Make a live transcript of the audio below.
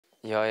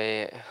Jag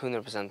är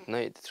 100%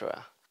 nöjd, tror jag.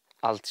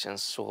 Allt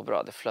känns så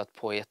bra. Det flöt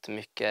på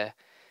jättemycket.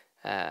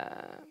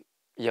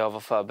 Jag var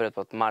förberedd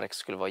på att Mark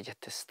skulle vara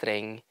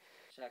jättesträng.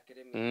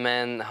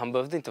 Men han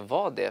behövde inte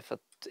vara det, för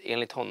att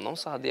enligt honom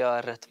så hade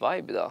jag rätt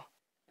vibe idag.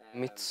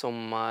 Mitt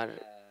sommar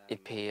i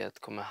P1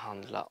 kommer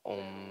handla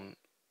om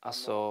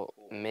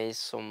mig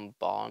som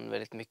barn.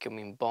 Väldigt mycket om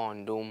min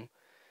barndom.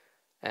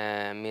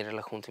 Min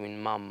relation till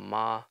min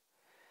mamma.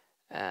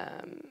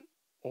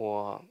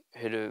 Och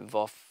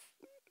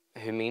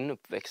hur min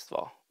uppväxt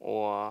var.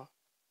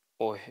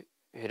 Och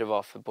hur det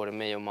var för både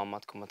mig och mamma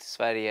att komma till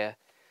Sverige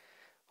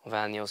och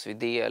vänja oss vid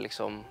det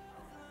liksom.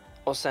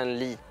 Och sen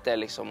lite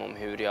liksom om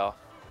hur jag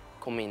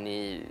kom in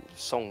i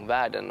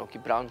sångvärlden och i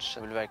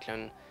branschen. Jag vill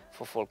verkligen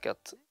få folk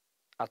att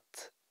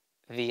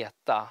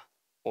veta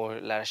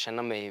och lära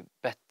känna mig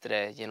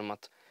bättre genom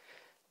att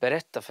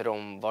berätta för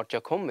dem vart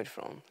jag kommer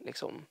ifrån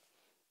liksom.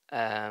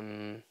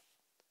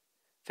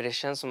 För det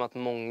känns som att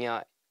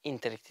många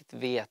inte riktigt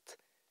vet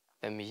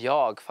vem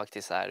jag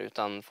faktiskt är,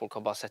 utan folk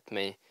har bara sett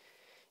mig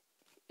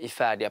i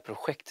färdiga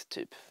projekt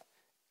typ.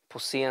 På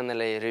scen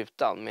eller i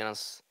rutan, medan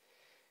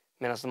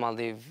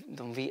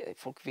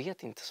folk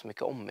vet inte så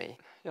mycket om mig.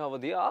 Ja,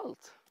 vad det är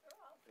allt.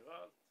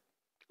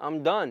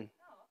 I'm done.